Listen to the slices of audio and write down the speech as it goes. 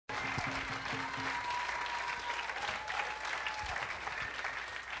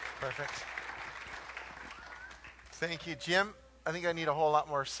Perfect. Thank you, Jim. I think I need a whole lot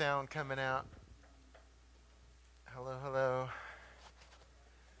more sound coming out. Hello, hello.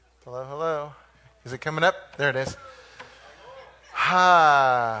 Hello, hello. Is it coming up? There it is.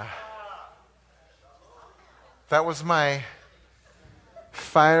 Ha. That was my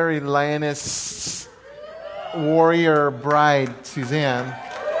fiery lioness warrior bride, Suzanne.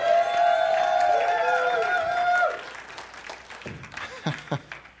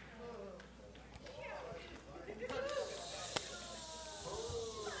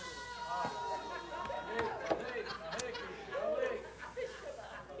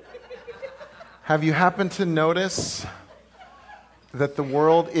 Have you happened to notice that the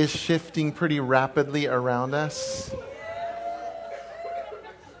world is shifting pretty rapidly around us?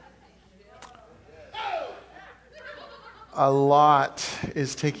 A lot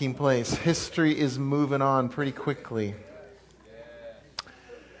is taking place. History is moving on pretty quickly.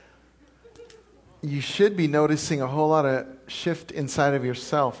 You should be noticing a whole lot of shift inside of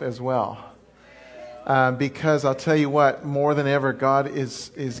yourself as well. Because I'll tell you what, more than ever, God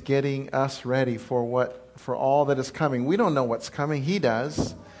is getting us ready for all that is coming. We don't know what's coming. He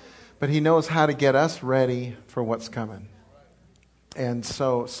does. But He knows how to get us ready for what's coming. And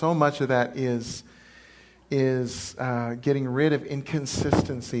so much of that is getting rid of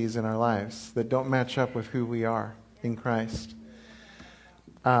inconsistencies in our lives that don't match up with who we are in Christ.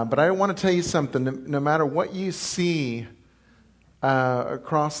 But I want to tell you something. No matter what you see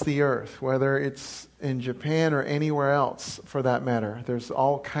across the earth, whether it's in Japan or anywhere else for that matter, there's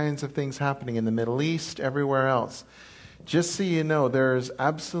all kinds of things happening in the Middle East, everywhere else. Just so you know, there's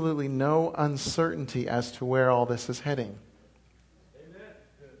absolutely no uncertainty as to where all this is heading.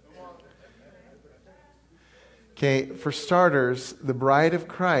 Okay, for starters, the bride of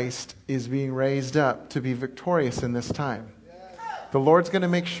Christ is being raised up to be victorious in this time. The Lord's going to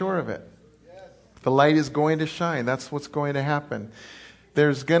make sure of it. The light is going to shine. That's what's going to happen.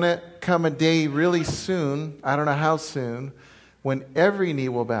 There's going to come a day really soon, I don't know how soon, when every knee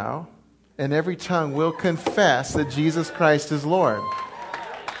will bow and every tongue will confess that Jesus Christ is Lord.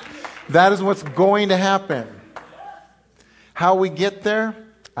 That is what's going to happen. How we get there,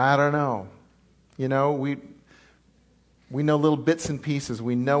 I don't know. You know, we know little bits and pieces.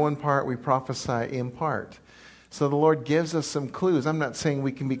 We know in part, we prophesy in part. So the Lord gives us some clues. I'm not saying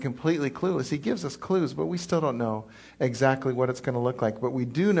we can be completely clueless. He gives us clues, but we still don't know exactly what it's going to look like. But we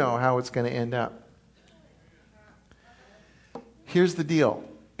do know how it's going to end up. Here's the deal.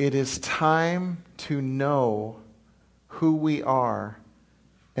 It is time to know who we are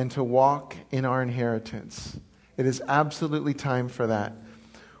and to walk in our inheritance. It is absolutely time for that.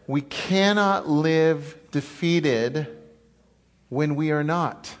 We cannot live defeated when we are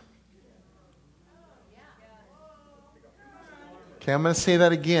not. Okay, I'm going to say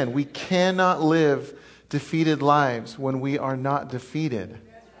that again. We cannot live defeated lives when we are not defeated.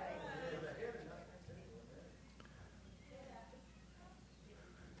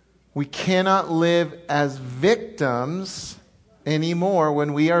 We cannot live as victims anymore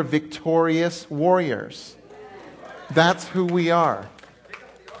when we are victorious warriors. That's who we are.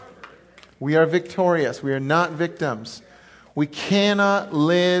 We are victorious. We are not victims. We cannot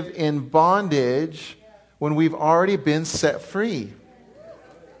live in bondage when we've already been set free.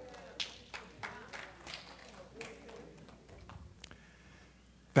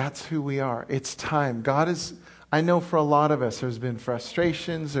 That's who we are. It's time. I know for a lot of us, there's been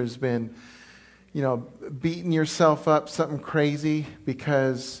frustrations, there's been, beating yourself up, something crazy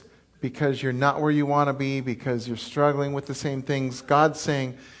because you're not where you want to be, because you're struggling with the same things. God's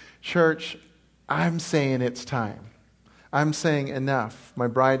saying, church, I'm saying it's time. I'm saying enough. My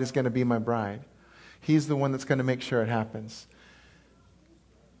bride is going to be my bride. He's the one that's going to make sure it happens.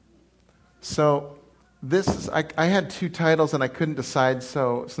 So I had two titles and I couldn't decide.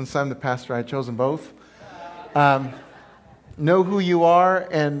 So since I'm the pastor, I chose them both. Know who you are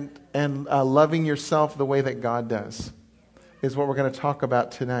and loving yourself the way that God does is what we're going to talk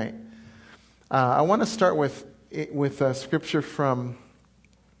about tonight. I want to start with scripture from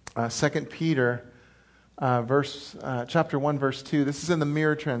 2 Peter chapter 1, verse 2. This is in the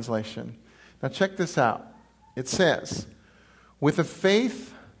Mirror translation. Now check this out. It says, with a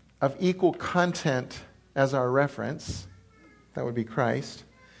faith of equal content as our reference, that would be Christ,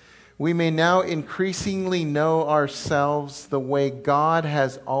 we may now increasingly know ourselves the way God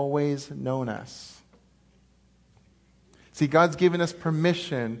has always known us. See, God's given us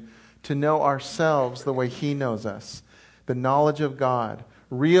permission to know ourselves the way He knows us. The knowledge of God,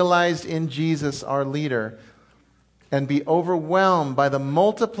 realized in Jesus, our leader, and be overwhelmed by the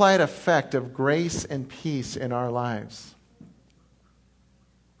multiplied effect of grace and peace in our lives.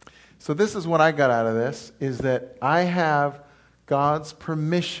 So this is what I got out of this, is that I have God's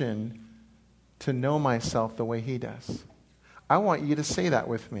permission to know myself the way he does. I want you to say that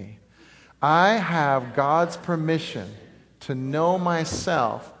with me. I have God's permission to know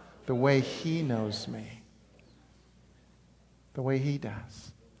myself the way he knows me. The way he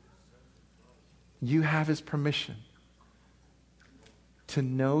does. You have his permission to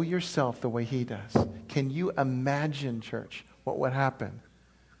know yourself the way he does. Can you imagine, church, what would happen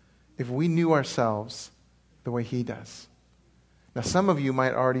if we knew ourselves the way he does? Now, some of you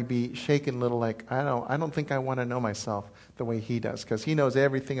might already be shaken a little like, I don't think I want to know myself the way he does, because he knows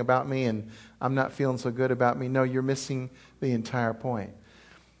everything about me and I'm not feeling so good about me. No, you're missing the entire point.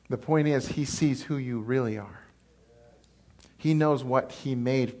 The point is, he sees who you really are. He knows what he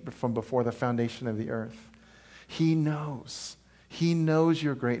made from before the foundation of the earth. He knows. He knows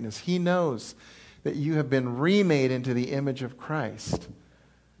your greatness. He knows that you have been remade into the image of Christ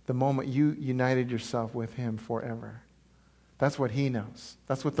the moment you united yourself with him forever. That's what he knows.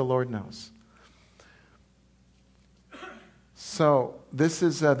 That's what the Lord knows. So this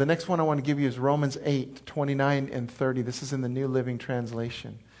is the next one I want to give you is Romans 8, 29 and 30. This is in the New Living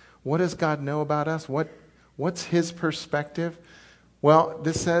Translation. What does God know about us? What's his perspective? Well,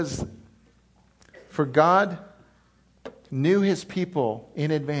 this says, for God knew his people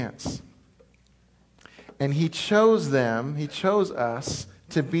in advance. And he chose us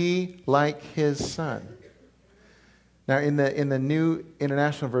to be like his son. Now, in the New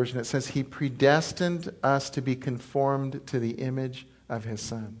International Version, it says he predestined us to be conformed to the image of his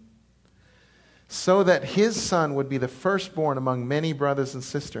son, so that his son would be the firstborn among many brothers and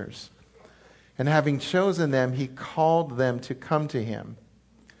sisters. And having chosen them, he called them to come to him.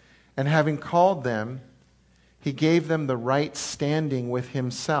 And having called them, he gave them the right standing with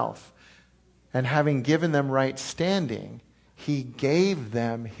himself. And having given them right standing, he gave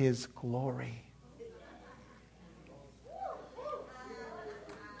them his glory.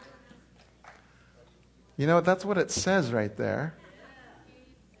 You know, that's what it says right there.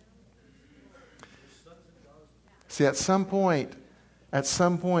 See, at some point,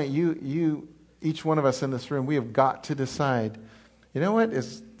 you, each one of us in this room, we have got to decide, you know what,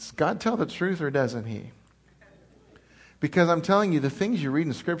 does God tell the truth or doesn't he? Because I'm telling you, the things you read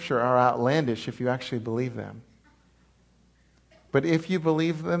in Scripture are outlandish if you actually believe them. But if you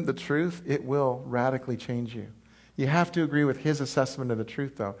believe them, the truth, it will radically change you. You have to agree with his assessment of the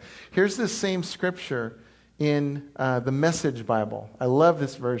truth, though. Here's this same Scripture in the Message Bible. I love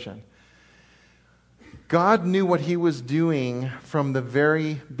this version. God knew what he was doing from the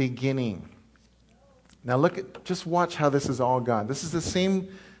very beginning. Now just watch how this is all God. This is the same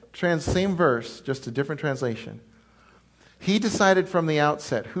verse, just a different translation. He decided from the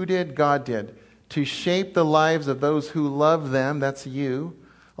outset, who did? God did, to shape the lives of those who love them, that's you,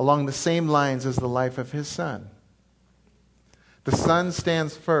 along the same lines as the life of his son. The son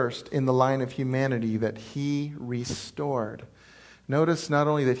stands first in the line of humanity that he restored. Notice not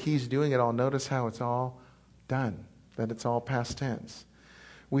only that he's doing it all, notice how it's all done, that it's all past tense.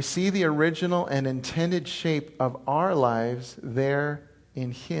 We see the original and intended shape of our lives there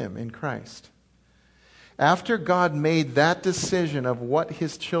in him, in Christ. After God made that decision of what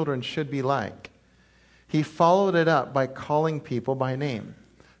his children should be like, he followed it up by calling people by name.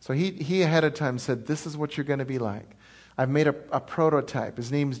 So he ahead of time said, this is what you're going to be like. I've made a prototype.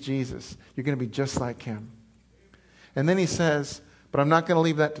 His name's Jesus. You're going to be just like him. And then he says, but I'm not going to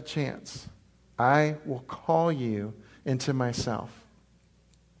leave that to chance. I will call you into myself.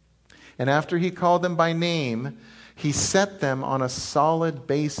 And after he called them by name, he set them on a solid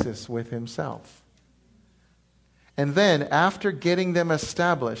basis with himself. And then, after getting them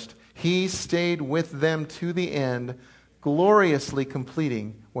established, he stayed with them to the end, gloriously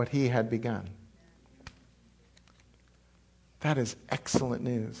completing what he had begun. That is excellent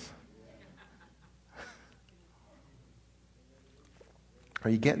news. Are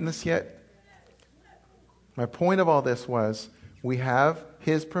you getting this yet? My point of all this was, we have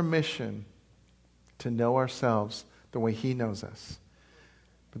his permission to know ourselves the way he knows us.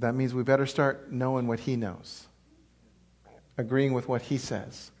 But that means we better start knowing what he knows, agreeing with what he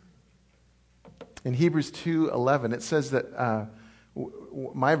says. In Hebrews 2:11, it says that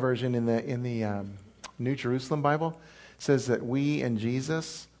my version in the New Jerusalem Bible says that we and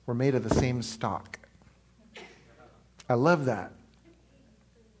Jesus were made of the same stock. I love that.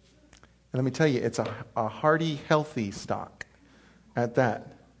 And let me tell you, it's a hearty, healthy stock at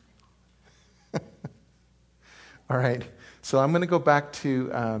that. All right. So I'm going to go back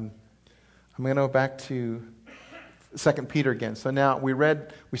to 2 Peter again. So now we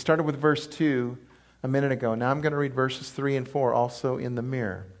started with verse 2 a minute ago. Now I'm going to read verses 3 and 4 also in the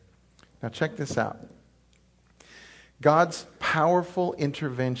mirror. Now check this out. God's powerful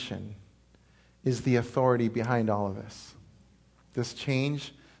intervention is the authority behind all of this. This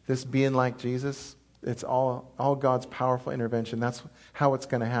change, this being like Jesus, it's all God's powerful intervention. That's how it's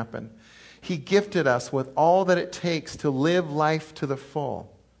going to happen. He gifted us with all that it takes to live life to the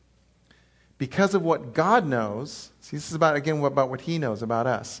full. Because of what God knows, see, this is about what He knows about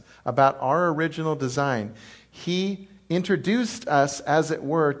us, about our original design. He introduced us, as it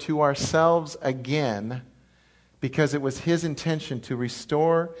were, to ourselves again, because it was His intention to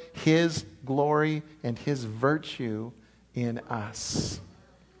restore His glory and His virtue in us.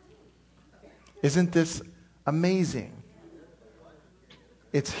 Isn't this amazing?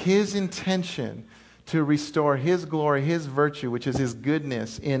 It's His intention to restore His glory, His virtue, which is His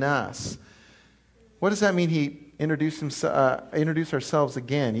goodness in us. What does that mean? He introduced ourselves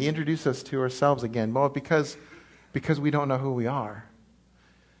again. He introduced us to ourselves again. Well, because we don't know who we are.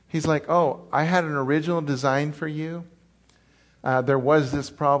 He's like, oh, I had an original design for you. There was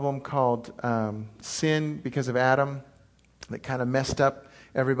this problem called sin because of Adam that kind of messed up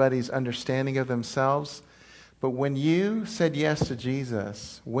everybody's understanding of themselves. But when you said yes to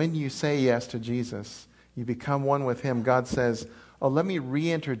Jesus, when you say yes to Jesus, you become one with Him. God says, oh, let me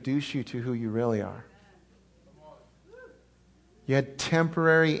reintroduce you to who you really are. You had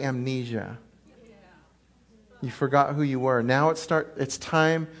temporary amnesia. You forgot who you were. Now it's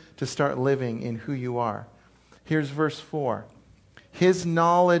time to start living in who you are. Here's verse 4. His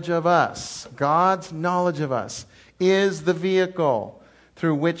knowledge of us, God's knowledge of us, is the vehicle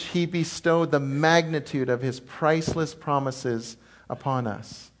through which He bestowed the magnitude of His priceless promises upon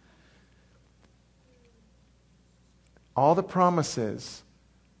us. All the promises,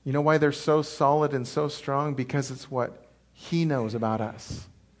 you know why they're so solid and so strong? Because it's what He knows about us.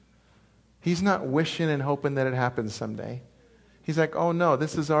 He's not wishing and hoping that it happens someday. He's like, oh no,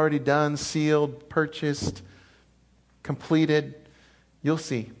 this is already done, sealed, purchased, completed. You'll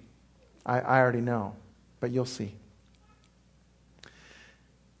see. I already know, but you'll see.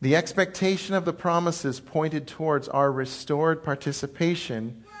 The expectation of the promises pointed towards our restored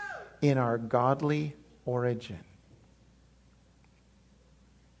participation in our godly origin.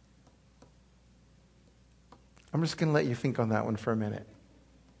 I'm just going to let you think on that one for a minute.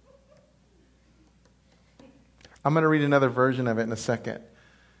 I'm going to read another version of it in a second.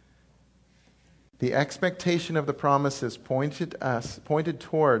 The expectation of the promises pointed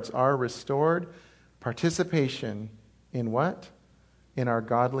towards our restored participation in what? In our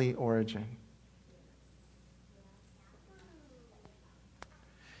godly origin.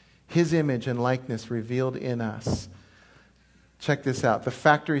 His image and likeness revealed in us. Check this out. The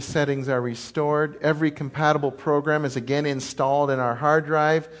factory settings are restored. Every compatible program is again installed in our hard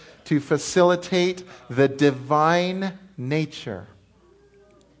drive to facilitate the divine nature.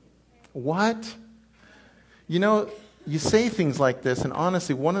 What? You know, you say things like this, and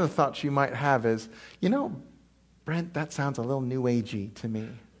honestly, one of the thoughts you might have is, you know, Brent, that sounds a little new agey to me.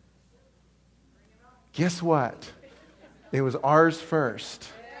 Guess what? It was ours first.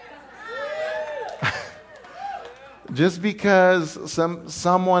 Just because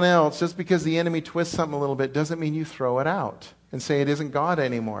someone else, just because the enemy twists something a little bit, doesn't mean you throw it out and say it isn't God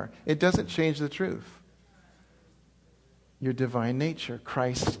anymore. It doesn't change the truth. Your divine nature,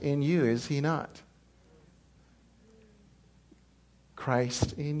 Christ in you, is He not?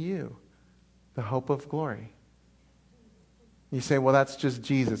 Christ in you, the hope of glory. You say, well, that's just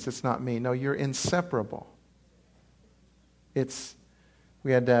Jesus. It's not me. No, you're inseparable.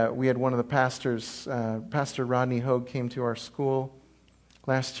 We had one of the pastors, Pastor Rodney Hogue, came to our school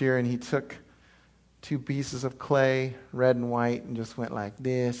last year, and he took 2 pieces of clay, red and white, and just went like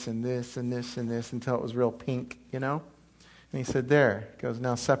this and this and this and this until it was real pink, you know? And he said, there. He goes,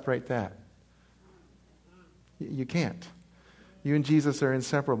 now separate that. You can't. You and Jesus are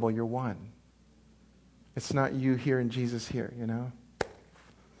inseparable. You're one. It's not you here and Jesus here, you know?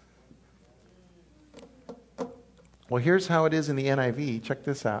 Well, here's how it is in the NIV. Check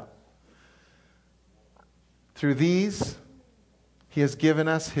this out. Through these, He has given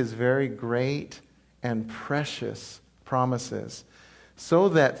us His very great and precious promises, so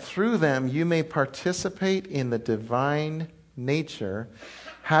that through them you may participate in the divine nature,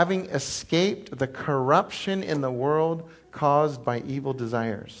 having escaped the corruption in the world caused by evil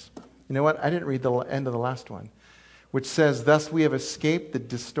desires. You know what? I didn't read the end of the last one, which says, thus we have escaped the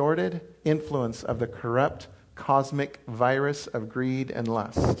distorted influence of the corrupt cosmic virus of greed and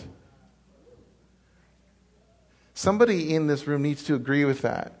lust. Somebody in this room needs to agree with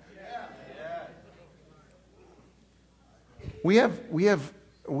that. We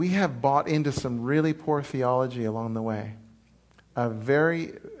have bought into some really poor theology along the way. a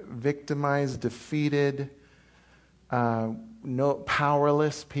very victimized, defeated,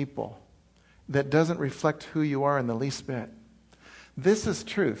 powerless people that doesn't reflect who you are in the least bit. This is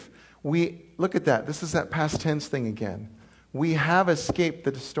truth. Look at that. This is that past tense thing again. We have escaped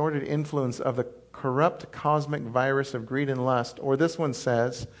the distorted influence of the corrupt cosmic virus of greed and lust. Or this one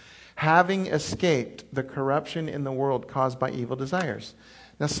says, having escaped the corruption in the world caused by evil desires.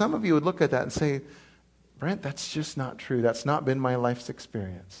 Now, some of you would look at that and say, Brent, that's just not true. That's not been my life's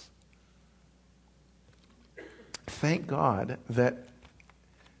experience. Thank God that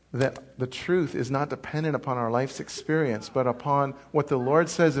the truth is not dependent upon our life's experience, but upon what the Lord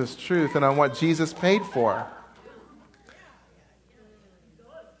says is truth and on what Jesus paid for.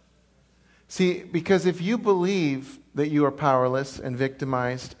 See, because if you believe that you are powerless and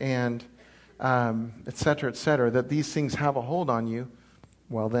victimized and et cetera, that these things have a hold on you,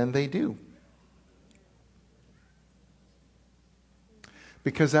 well, then they do.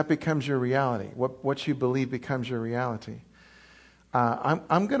 Because that becomes your reality. What you believe becomes your reality.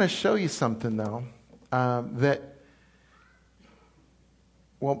 I'm going to show you something, though,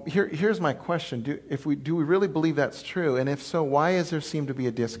 here's my question. Do we really believe that's true? And if so, why does there seem to be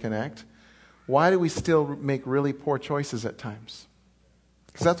a disconnect? Why do we still make really poor choices at times?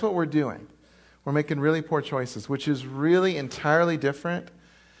 Because that's what we're doing. We're making really poor choices, which is really entirely different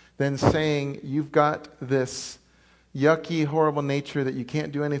than saying you've got this yucky, horrible nature that you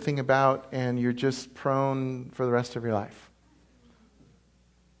can't do anything about and you're just prone for the rest of your life.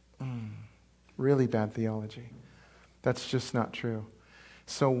 Really bad theology. That's just not true.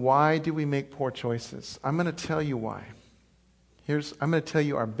 So why do we make poor choices? I'm going to tell you why. I'm going to tell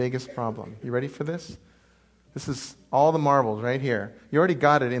you our biggest problem. You ready for this? This is all the marbles right here. You already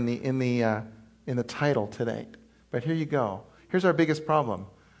got it in the title today. But here you go. Here's our biggest problem.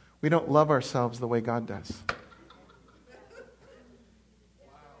 We don't love ourselves the way God does.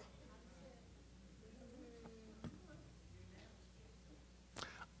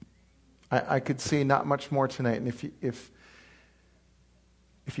 I could say not much more tonight, and if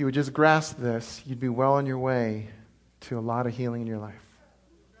you would just grasp this, you'd be well on your way to a lot of healing in your life.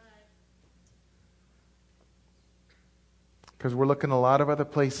 Because we're looking a lot of other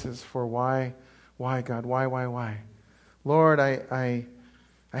places for why God, why? Lord, I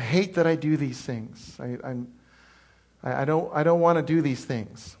hate that I do these things. I don't want to do these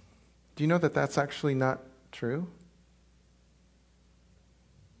things. Do you know that that's actually not true?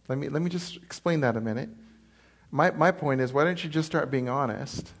 Let me just explain that a minute. My point is, why don't you just start being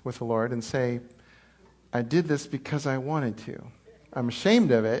honest with the Lord and say, I did this because I wanted to. I'm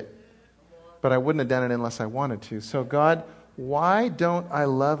ashamed of it, but I wouldn't have done it unless I wanted to. So God, why don't I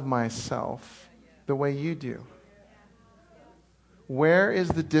love myself the way you do? Where is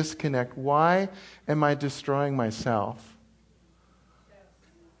the disconnect? Why am I destroying myself?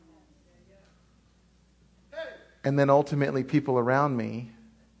 And then ultimately people around me,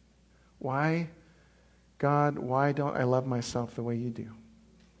 why, God, why don't I love myself the way you do?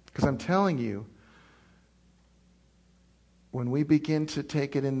 Because I'm telling you, when we begin to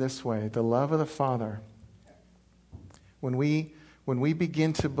take it in this way, the love of the Father, when we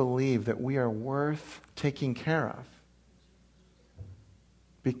begin to believe that we are worth taking care of,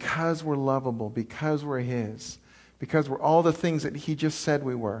 because we're lovable, because we're His, because we're all the things that He just said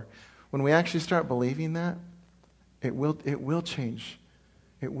we were, when we actually start believing that, it will change.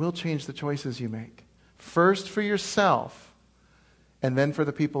 It will change the choices you make. First for yourself, and then for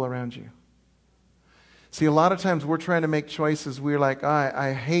the people around you. See, a lot of times we're trying to make choices. We're like,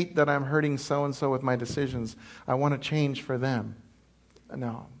 I hate that I'm hurting so-and-so with my decisions. I want to change for them.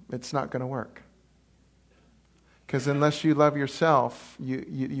 No, it's not going to work. Because unless you love yourself,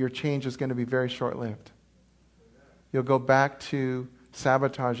 your change is going to be very short-lived. You'll go back to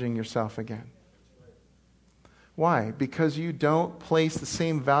sabotaging yourself again. Why? Because you don't place the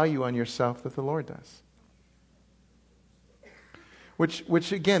same value on yourself that the Lord does.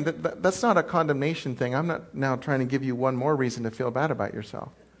 Which again, that's not a condemnation thing. I'm not now trying to give you one more reason to feel bad about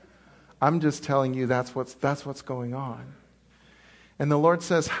yourself. I'm just telling you that's what's going on. And the Lord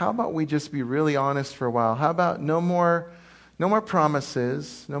says, how about we just be really honest for a while? How about no more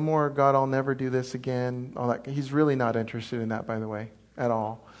promises, no more, God, I'll never do this again, all that. He's really not interested in that, by the way, at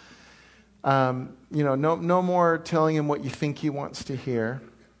all. No more telling Him what you think He wants to hear.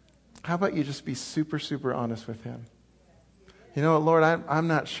 How about you just be super, super honest with Him? You know what, Lord, I'm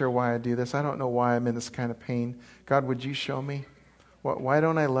not sure why I do this. I don't know why I'm in this kind of pain. God, would you show me? Why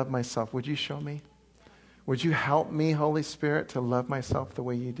don't I love myself? Would you show me? Would you help me, Holy Spirit, to love myself the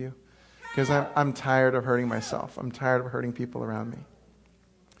way you do? Because I'm tired of hurting myself. I'm tired of hurting people around me.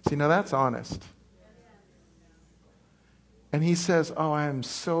 See, now that's honest. And he says, oh, I am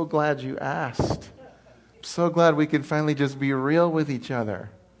so glad you asked. I'm so glad we can finally just be real with each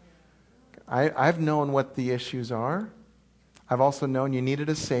other. I've known what the issues are. I've also known you needed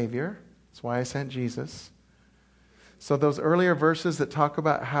a Savior. That's why I sent Jesus. So those earlier verses that talk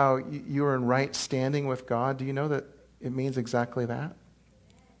about how you are in right standing with God, do you know that it means exactly that?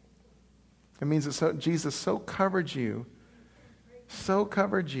 It means that Jesus so covered you,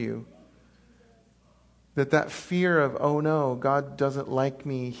 that fear of, oh no, God doesn't like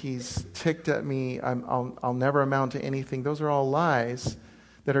me, he's ticked at me, I'll never amount to anything. Those are all lies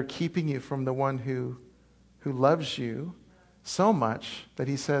that are keeping you from the one who loves you so much that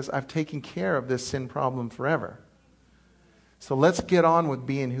he says, I've taken care of this sin problem forever. So let's get on with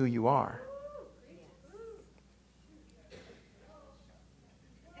being who you are.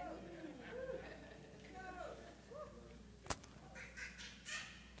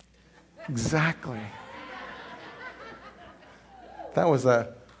 Exactly. That was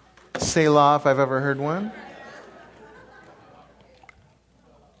a Selah if I've ever heard one.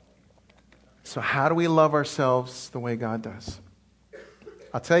 So how do we love ourselves the way God does?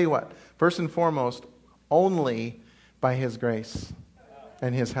 I'll tell you what. First and foremost, only by his grace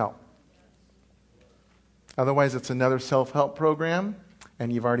and his help. Otherwise, it's another self-help program,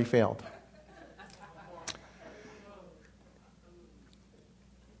 and you've already failed.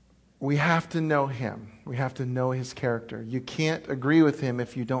 We have to know him. We have to know his character. You can't agree with him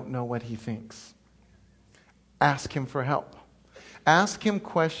if you don't know what he thinks. Ask him for help. Ask him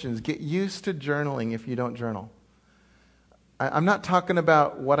questions. Get used to journaling if you don't journal. I'm not talking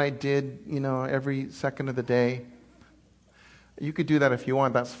about what I did, every second of the day. You could do that if you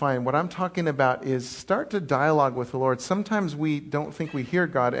want, that's fine. What I'm talking about is start to dialogue with the Lord. Sometimes we don't think we hear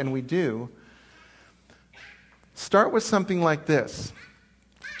God, and we do. Start with something like this.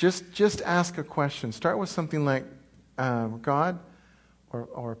 Just ask a question. Start with something like, God,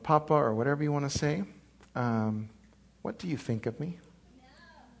 or Papa, or whatever you want to say. What do you think of me?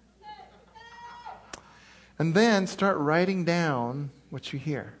 And then start writing down what you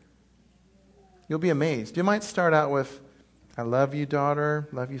hear. You'll be amazed. You might start out with, I love you, daughter.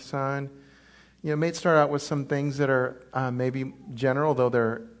 Love you, son. You may start out with some things that are maybe general,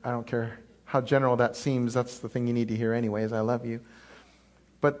 though I don't care how general that seems. That's the thing you need to hear anyway, is I love you.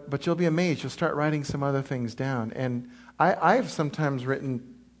 But you'll be amazed. You'll start writing some other things down. And I've sometimes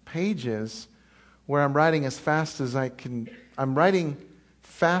written pages where I'm writing as fast as I can. I'm writing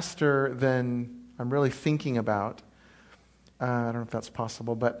faster than I'm really thinking about. I don't know if that's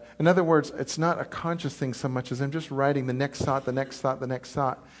possible. But in other words, it's not a conscious thing so much as I'm just writing the next thought, the next thought, the next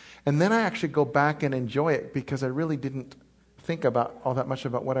thought. And then I actually go back and enjoy it because I really didn't think about all that much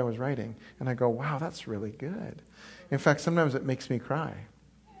about what I was writing. And I go, wow, that's really good. In fact, sometimes it makes me cry.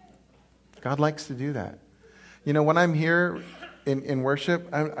 God likes to do that. When I'm here in worship,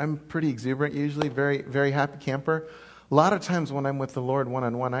 I'm pretty exuberant usually, very, very happy camper. A lot of times when I'm with the Lord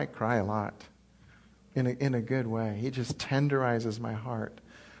one-on-one, I cry a lot in a good way. He just tenderizes my heart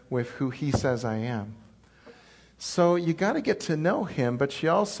with who he says I am. So you got to get to know him, but you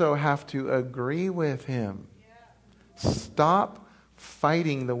also have to agree with him. Stop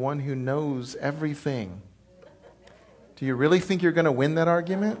fighting the one who knows everything. Do you really think you're going to win that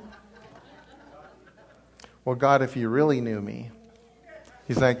argument? Well, God, if you really knew me,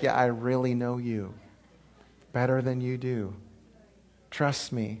 he's like, yeah, I really know you better than you do.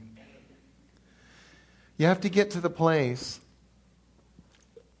 Trust me. You have to get to the place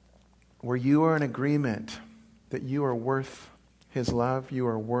where you are in agreement that you are worth his love, you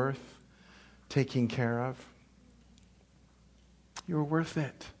are worth taking care of. You're worth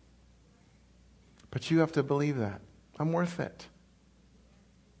it. But you have to believe that. I'm worth it.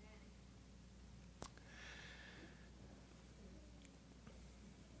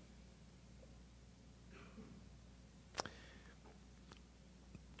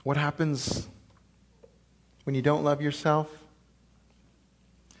 What happens when you don't love yourself?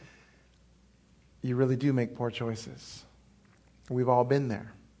 You really do make poor choices. We've all been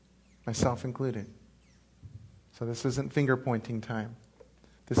there, myself included. So this isn't finger pointing time.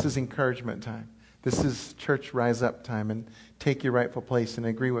 This is encouragement time. This is church rise up time and take your rightful place and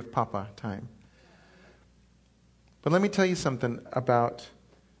agree with Papa time. But let me tell you something about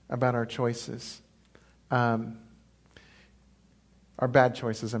our choices. Our bad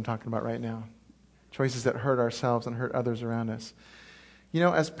choices I'm talking about right now. Choices that hurt ourselves and hurt others around us.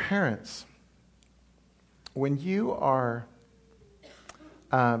 As parents, when you are,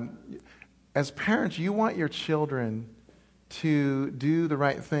 as parents, you want your children to do the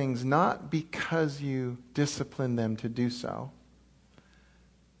right things, not because you discipline them to do so,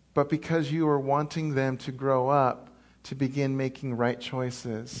 but because you are wanting them to grow up to begin making right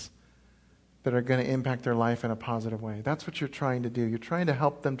choices that are going to impact their life in a positive way. That's what you're trying to do. You're trying to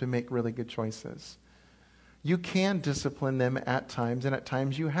help them to make really good choices. You can discipline them at times, and at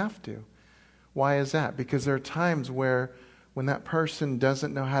times you have to. Why is that? Because there are times where when that person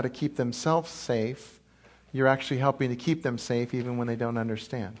doesn't know how to keep themselves safe, you're actually helping to keep them safe even when they don't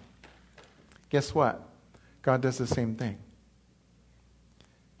understand. Guess what? God does the same thing.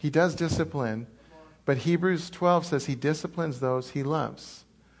 He does discipline, but Hebrews 12 says he disciplines those he loves.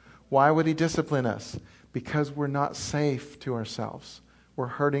 Why would he discipline us? Because we're not safe to ourselves. We're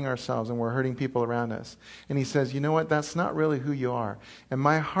hurting ourselves and we're hurting people around us. And he says, you know what? That's not really who you are. And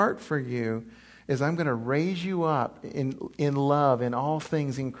my heart for you is I'm going to raise you up in love in all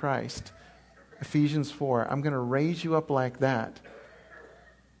things in Christ. Ephesians 4. I'm going to raise you up like that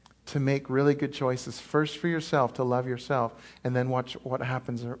to make really good choices. First for yourself, to love yourself, and then watch what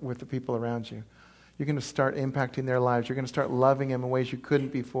happens with the people around you. You're going to start impacting their lives. You're going to start loving them in ways you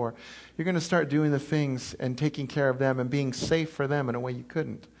couldn't before. You're going to start doing the things and taking care of them and being safe for them in a way you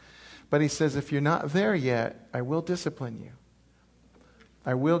couldn't. But he says, if you're not there yet, I will discipline you.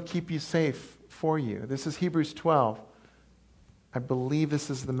 I will keep you safe for you. This is Hebrews 12. I believe this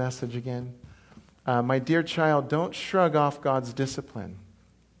is the message again. My dear child, don't shrug off God's discipline.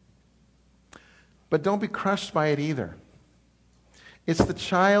 But don't be crushed by it either. It's the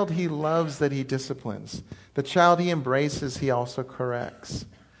child he loves that he disciplines. The child he embraces, he also corrects.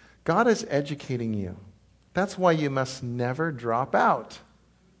 God is educating you. That's why you must never drop out.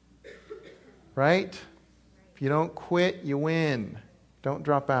 Right? If you don't quit, you win. Don't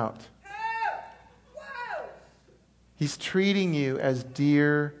drop out. He's treating you as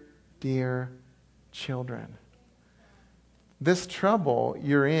dear, dear children. This trouble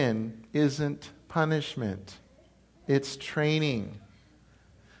you're in isn't punishment. It's training.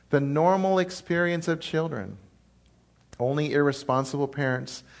 The normal experience of children. Only irresponsible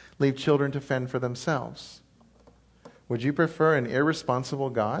parents leave children to fend for themselves. Would you prefer an irresponsible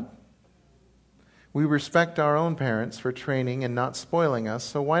God? We respect our own parents for training and not spoiling us,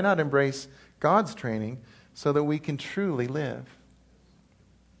 so why not embrace God's training so that we can truly live?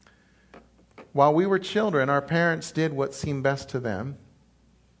 While we were children, our parents did what seemed best to them,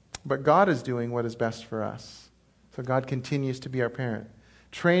 but God is doing what is best for us. So God continues to be our parent,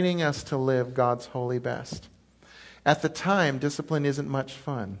 training us to live God's holy best. At the time, discipline isn't much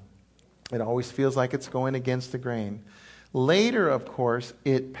fun. It always feels like it's going against the grain. Later, of course,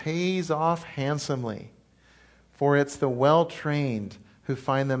 it pays off handsomely, for it's the well-trained who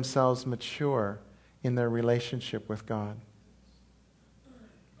find themselves mature in their relationship with God.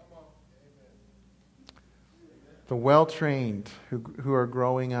 The well-trained who are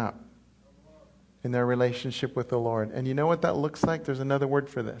growing up in their relationship with the Lord. And you know what that looks like? There's another word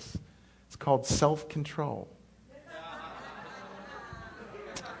for this. It's called self-control.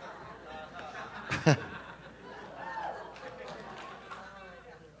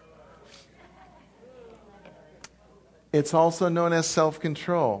 It's also known as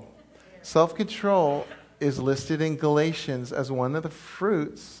self-control. Self-control is listed in Galatians as one of the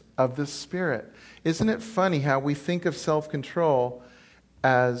fruits of the Spirit. Isn't it funny how we think of self-control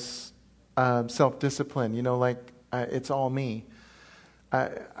as self-discipline? You know, like it's all me.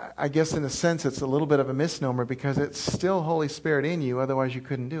 I guess in a sense it's a little bit of a misnomer because it's still Holy Spirit in you, otherwise you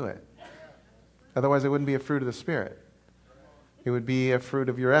couldn't do it. Otherwise it wouldn't be a fruit of the Spirit. It would be a fruit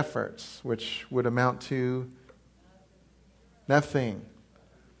of your efforts, which would amount to nothing.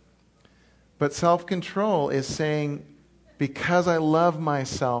 But self-control is saying, because I love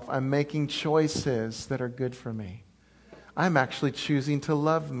myself, I'm making choices that are good for me. I'm actually choosing to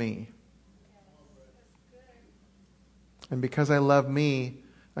love me. And because I love me,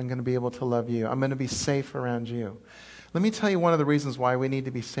 I'm going to be able to love you. I'm going to be safe around you. Let me tell you one of the reasons why we need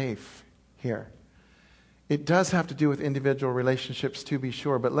to be safe here. It does have to do with individual relationships, to be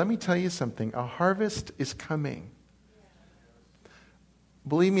sure, but let me tell you something. A harvest is coming.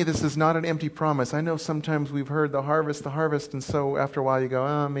 Believe me, this is not an empty promise. I know sometimes we've heard the harvest, and so after a while you go,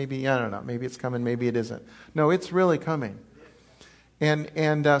 oh, maybe, I don't know, maybe it's coming, maybe it isn't. No, it's really coming.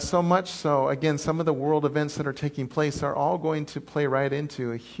 And so much so, again, some of the world events that are taking place are all going to play right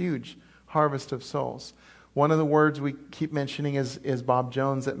into a huge harvest of souls. One of the words we keep mentioning is Bob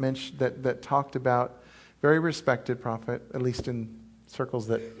Jones that talked about, very respected prophet, at least in circles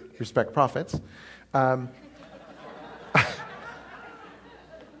that respect prophets.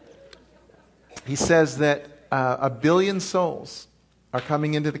 He says that 1 billion souls are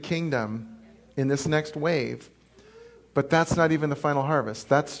coming into the kingdom in this next wave, but that's not even the final harvest.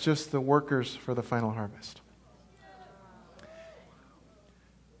 That's just the workers for the final harvest.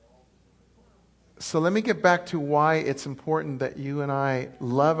 So let me get back to why it's important that you and I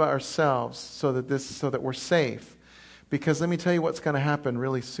love ourselves so that we're safe. Because let me tell you what's going to happen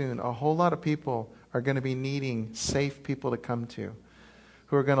really soon. A whole lot of people are going to be needing safe people to come to,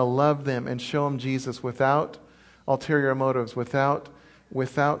 who are going to love them and show them Jesus without ulterior motives, without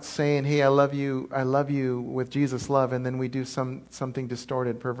saying, hey, I love you with Jesus' love, and then we do something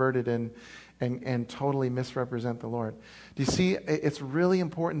distorted, perverted, and totally misrepresent the Lord. Do you see? It's really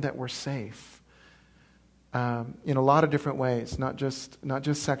important that we're safe. In a lot of different ways, not just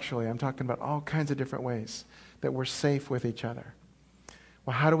sexually. I'm talking about all kinds of different ways that we're safe with each other.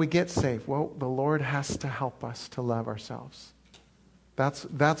 Well, how do we get safe? Well, the Lord has to help us to love ourselves. That's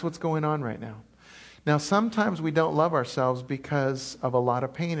what's going on right now. Now, sometimes we don't love ourselves because of a lot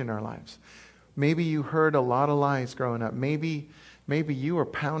of pain in our lives. Maybe you heard a lot of lies growing up. Maybe you were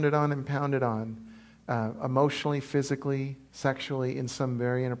pounded on, emotionally, physically, sexually, in some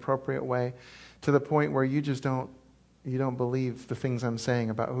very inappropriate way, to the point where you just don't believe the things I'm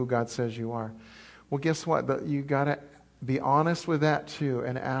saying about who God says you are. Well, guess what? You got to be honest with that too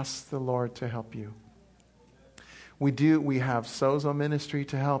and ask the Lord to help you. We have sozo ministry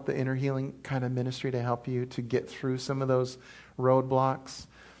to help, the inner healing kind of ministry to help you to get through some of those roadblocks.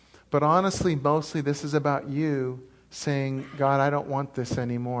 But honestly, mostly this is about you saying, God, I don't want this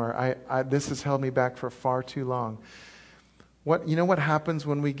anymore. This has held me back for far too long. What happens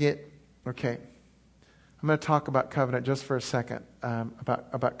when we get, okay, I'm going to talk about covenant just for a second,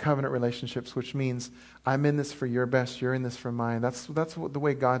 about covenant relationships, which means I'm in this for your best, you're in this for mine. That's the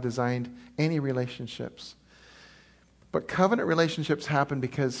way God designed any relationships. But covenant relationships happen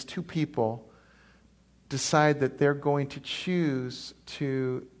because two people decide that they're going to choose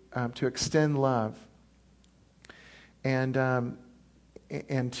to extend love and I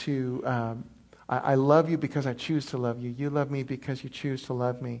love you because I choose to love you. You love me because you choose to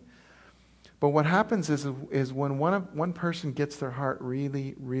love me. But what happens is when one person gets their heart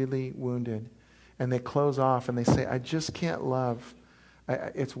really, really wounded and they close off and they say, I just can't love.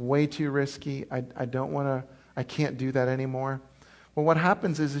 It's way too risky. I can't do that anymore. Well, what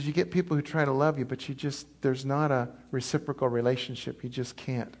happens is you get people who try to love you, but there's not a reciprocal relationship. You just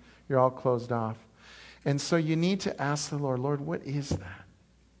can't. You're all closed off. And so you need to ask the Lord, what is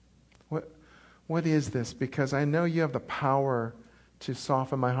that? What is this? Because I know you have the power to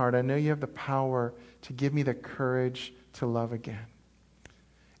soften my heart. I know you have the power to give me the courage to love again.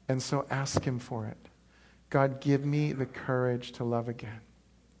 And so ask him for it. God, give me the courage to love again.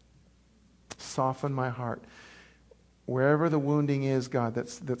 Soften my heart. Wherever the wounding is, God,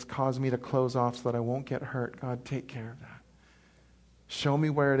 that's caused me to close off so that I won't get hurt, God, take care of that. Show me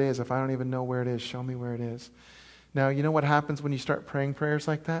where it is. If I don't even know where it is, show me where it is. Now, you know what happens when you start praying prayers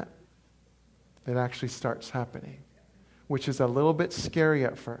like that? It actually starts happening, which is a little bit scary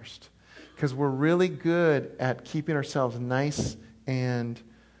at first, because we're really good at keeping ourselves nice and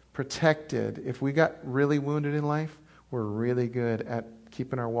protected. If we got really wounded in life, we're really good at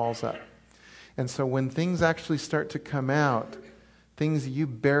keeping our walls up. And so when things actually start to come out, things you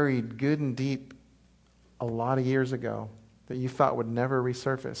buried good and deep a lot of years ago that you thought would never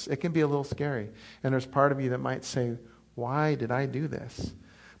resurface, it can be a little scary. And there's part of you that might say, why did I do this?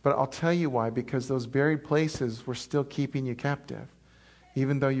 But I'll tell you why, because those buried places were still keeping you captive,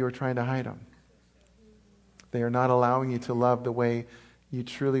 even though you were trying to hide them. They are not allowing you to love the way you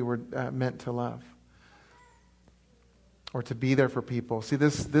truly were meant to love, or to be there for people. See,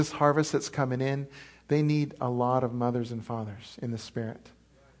 this harvest that's coming in, they need a lot of mothers and fathers in the Spirit.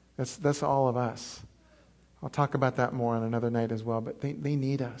 That's all of us. I'll talk about that more on another night as well, but they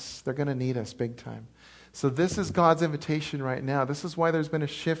need us. They're going to need us big time. So this is God's invitation right now. This is why there's been a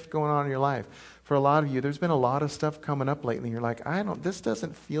shift going on in your life. For a lot of you, there's been a lot of stuff coming up lately. You're like, this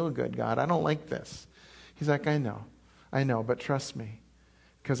doesn't feel good, God. I don't like this. He's like, I know, but trust me.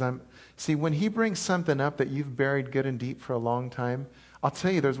 Because when he brings something up that you've buried good and deep for a long time, I'll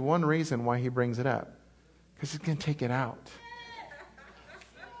tell you, there's one reason why he brings it up. Because he's going to take it out.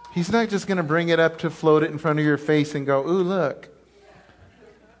 He's not just going to bring it up to float it in front of your face and go, ooh, look.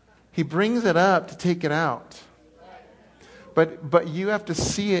 He brings it up to take it out. But you have to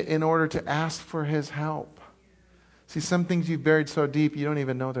see it in order to ask for his help. See, some things you've buried so deep you don't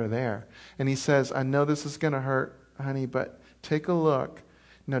even know they're there. And he says, I know this is going to hurt, honey, but take a look.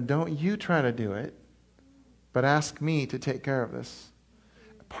 Now, don't you try to do it, but ask me to take care of this.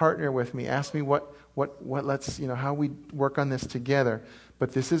 Partner with me. Ask me what let's, how we work on this together.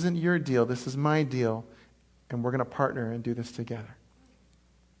 But this isn't your deal. This is my deal. And we're going to partner and do this together.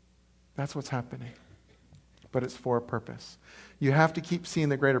 That's what's happening. But it's for a purpose. You have to keep seeing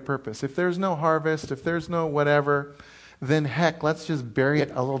the greater purpose. If there's no harvest, if there's no whatever, then heck, let's just bury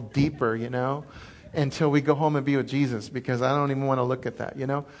it a little deeper, until we go home and be with Jesus, because I don't even want to look at that, you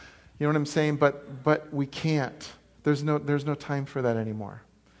know? You know what I'm saying? But we can't. There's no time for that anymore.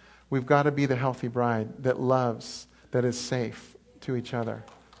 We've got to be the healthy bride that loves, that is safe to each other.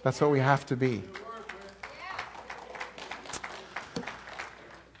 That's what we have to be.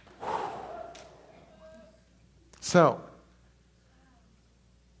 So,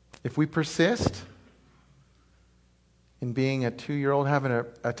 if we persist in being a 2-year-old having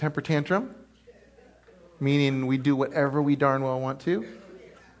a temper tantrum, meaning we do whatever we darn well want to,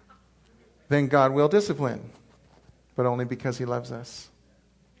 then God will discipline, but only because He loves us.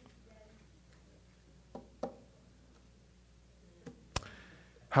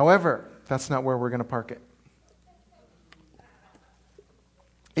 However, that's not where we're going to park it.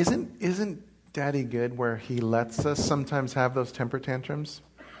 Isn't Daddy good where He lets us sometimes have those temper tantrums?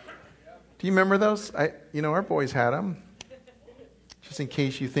 Do you remember those? Our boys had them. Just in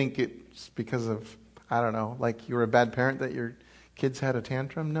case you think it's because of, I don't know, like you were a bad parent that your kids had a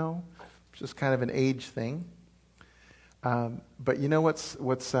tantrum. No, it's just kind of an age thing. But you know what's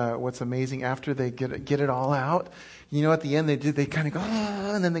amazing? After they get it all out, at the end they kind of go,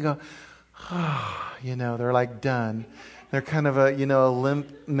 oh, and then they go, oh, they're like done. They're kind of a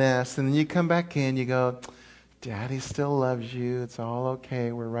limp mess, and then you come back in, you go, Daddy still loves you. It's all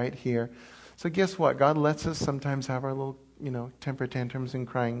okay. We're right here. So guess what? God lets us sometimes have our little temper tantrums and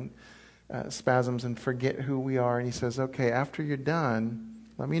crying spasms and forget who we are, and He says, okay, after you're done,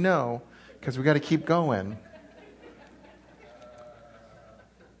 let me know, because we got to keep going.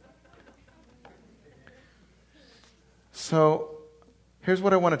 So here's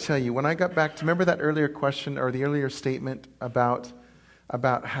what I want to tell you. When I got back to, remember that earlier question or the earlier statement about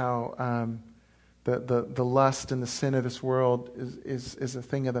how the lust and the sin of this world is a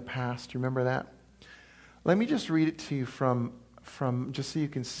thing of the past. You remember that? Let me just read it to you from just so you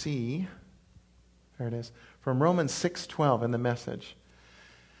can see. There it is. From Romans 6:12 in the Message.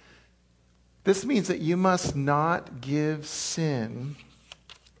 This means that you must not give sin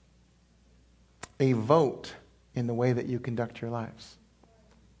a vote in the way that you conduct your lives.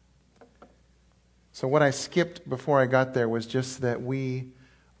 So what I skipped before I got there was just that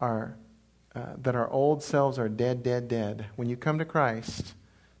that our old selves are dead, dead, dead. When you come to Christ,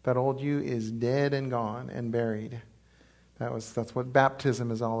 that old you is dead and gone and buried. That's what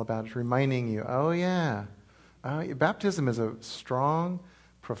baptism is all about. It's reminding you, baptism is a strong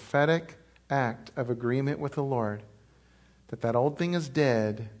prophetic act of agreement with the Lord that old thing is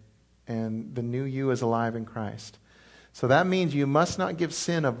dead and the new you is alive in Christ. So that means you must not give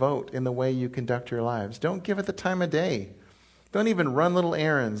sin a vote in the way you conduct your lives. Don't give it the time of day. Don't even run little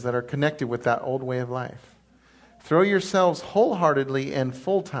errands that are connected with that old way of life. Throw yourselves wholeheartedly and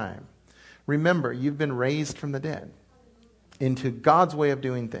full time. Remember, you've been raised from the dead into God's way of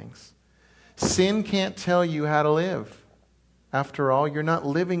doing things. Sin can't tell you how to live. After all, you're not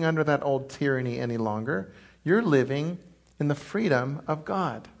living under that old tyranny any longer. You're living in the freedom of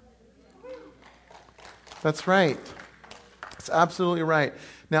God. That's right. That's absolutely right.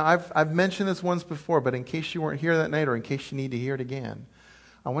 Now, I've mentioned this once before, but in case you weren't here that night or in case you need to hear it again,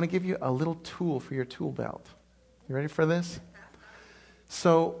 I want to give you a little tool for your tool belt. You ready for this?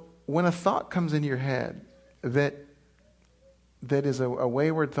 So, when a thought comes into your head that is a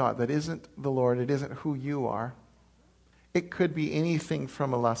wayward thought, that isn't the Lord, it isn't who you are, it could be anything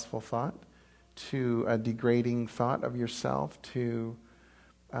from a lustful thought to a degrading thought of yourself to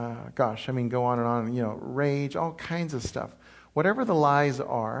go on and on, rage, all kinds of stuff. Whatever the lies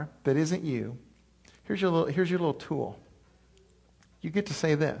are that isn't you, here's your little tool. You get to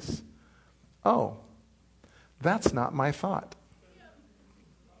say this. Oh, that's not my thought.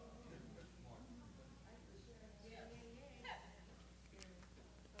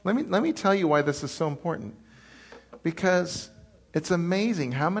 Let me tell you why this is so important. Because it's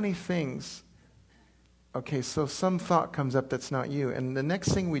amazing how many things. Okay, so some thought comes up that's not you. And the next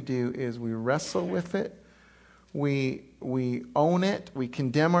thing we do is we wrestle with it. We own it. We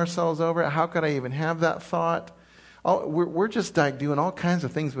condemn ourselves over it. How could I even have that thought? We're just like doing all kinds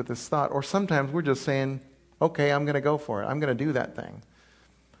of things with this thought. Or sometimes we're just saying, okay, I'm going to go for it. I'm going to do that thing.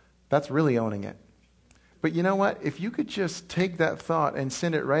 That's really owning it. But you know what? If you could just take that thought and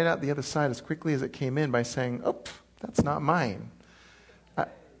send it right out the other side as quickly as it came in by saying, oh, that's not mine.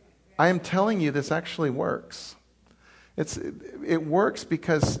 I am telling you this actually works. It works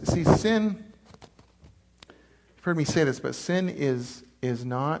because, see, sin, you've heard me say this, but sin is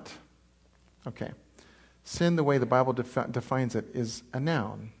not, okay. Sin, the way the Bible defines it, is a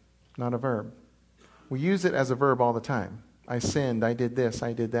noun, not a verb. We use it as a verb all the time. I sinned, I did this,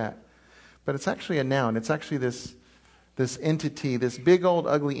 I did that. But it's actually a noun. It's actually this this entity, this big old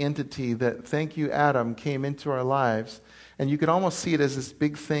ugly entity that, thank you, Adam, came into our lives. And you could almost see it as this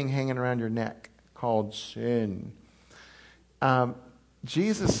big thing hanging around your neck called sin.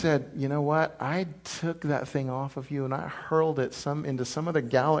 Jesus said, you know what? I took that thing off of you and I hurled it into some other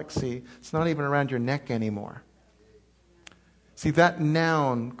galaxy. It's not even around your neck anymore. See, that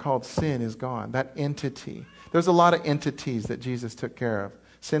noun called sin is gone. That entity. There's a lot of entities that Jesus took care of.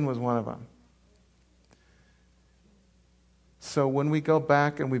 Sin was one of them. So when we go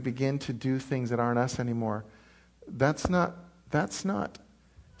back and we begin to do things that aren't us anymore, that's not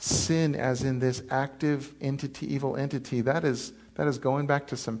sin as in this active entity, evil entity. That is going back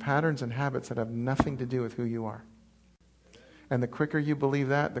to some patterns and habits that have nothing to do with who you are. And the quicker you believe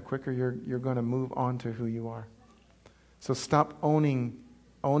that, the quicker you're going to move on to who you are. So stop owning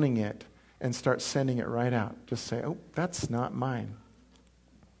it and start sending it right out. Just say, oh, that's not mine.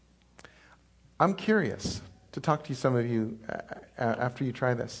 I'm curious to talk to you, some of you, after you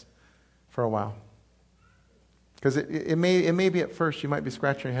try this for a while. Because it may be at first, you might be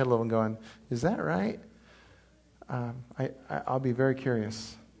scratching your head a little and going, is that right? I'll be very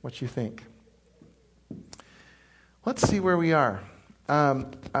curious what you think. Let's see where we are.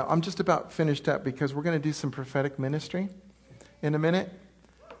 I'm just about finished up because we're going to do some prophetic ministry in a minute.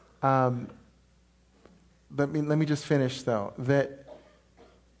 Let me just finish though. That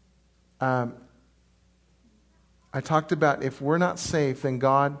I talked about if we're not safe, then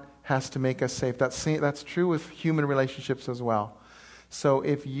God has to make us safe. That's true with human relationships as well. So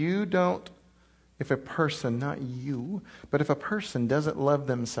if a person, not you, but if a person doesn't love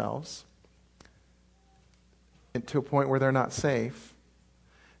themselves to a point where they're not safe,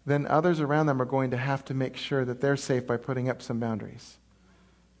 then others around them are going to have to make sure that they're safe by putting up some boundaries.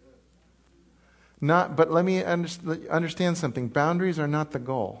 But let me understand something. Boundaries are not the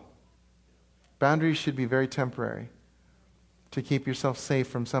goal. Boundaries should be very temporary to keep yourself safe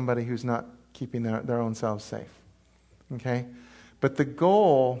from somebody who's not keeping their own selves safe. Okay? But the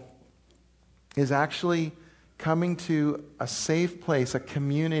goal is actually coming to a safe place, a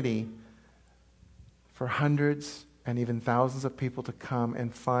community for hundreds and even thousands of people to come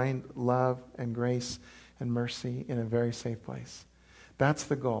and find love and grace and mercy in a very safe place. That's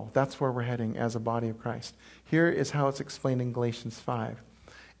the goal. That's where we're heading as a body of Christ. Here is how it's explained in Galatians 5.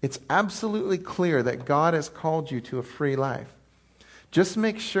 It's absolutely clear that God has called you to a free life. Just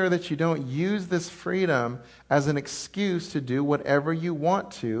make sure that you don't use this freedom as an excuse to do whatever you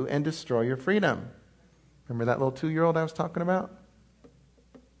want to and destroy your freedom. Remember that little 2-year-old I was talking about?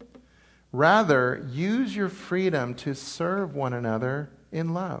 Rather, use your freedom to serve one another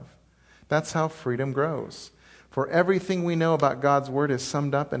in love. That's how freedom grows. For everything we know about God's word is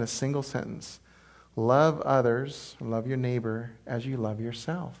summed up in a single sentence. Love others, love your neighbor as you love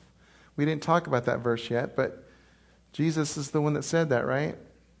yourself. We didn't talk about that verse yet, but Jesus is the one that said that, right?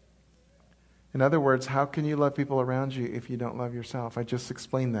 In other words, how can you love people around you if you don't love yourself? I just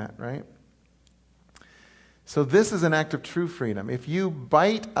explained that, right? So this is an act of true freedom. If you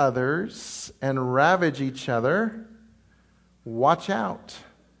bite others and ravage each other, watch out.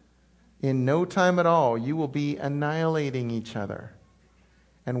 In no time at all, you will be annihilating each other.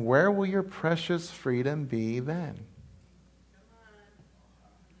 And where will your precious freedom be then?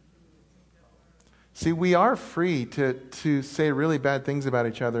 See, we are free to say really bad things about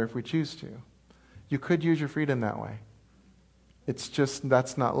each other if we choose to. You could use your freedom that way. It's just,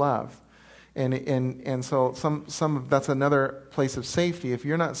 that's not love. And so that's another place of safety. If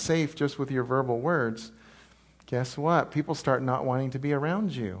you're not safe just with your verbal words, guess what? People start not wanting to be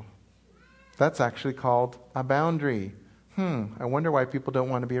around you. That's actually called a boundary. I wonder why people don't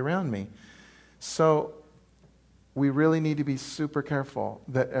want to be around me. So we really need to be super careful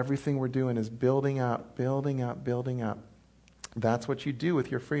that everything we're doing is building up, building up, building up. That's what you do with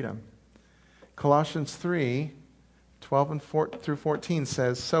your freedom. Colossians 3:12 through 14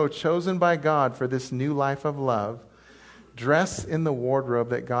 says, "So chosen by God for this new life of love, dress in the wardrobe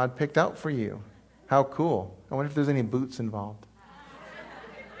that God picked out for you." How cool. I wonder if there's any boots involved.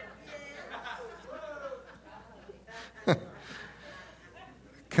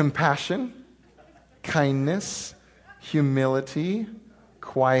 Compassion, kindness, humility,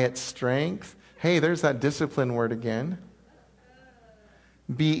 quiet strength. Hey, there's that discipline word again.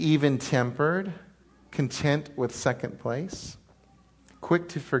 Be even-tempered, content with second place, quick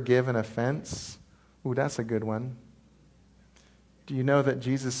to forgive an offense. Ooh, that's a good one. Do you know that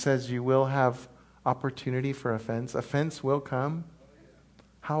Jesus says you will have opportunity for offense? Offense will come.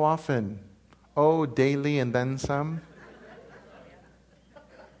 How often? Oh, daily and then some.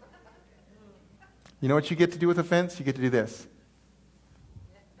 You know what you get to do with offense? You get to do this.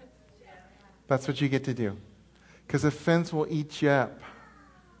 That's what you get to do. because offense will eat you up.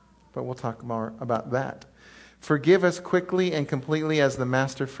 But we'll talk more about that. Forgive as quickly and completely as the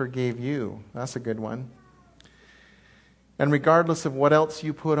Master forgave you. That's a good one. And regardless of what else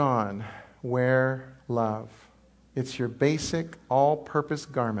you put on, wear love. It's your basic, all-purpose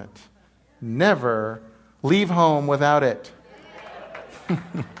garment. Never leave home without it.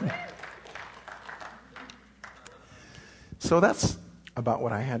 So that's about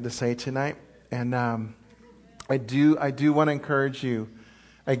what I had to say tonight. And I do want to encourage you,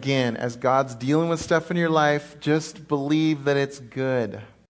 again, as God's dealing with stuff in your life, just believe that it's good.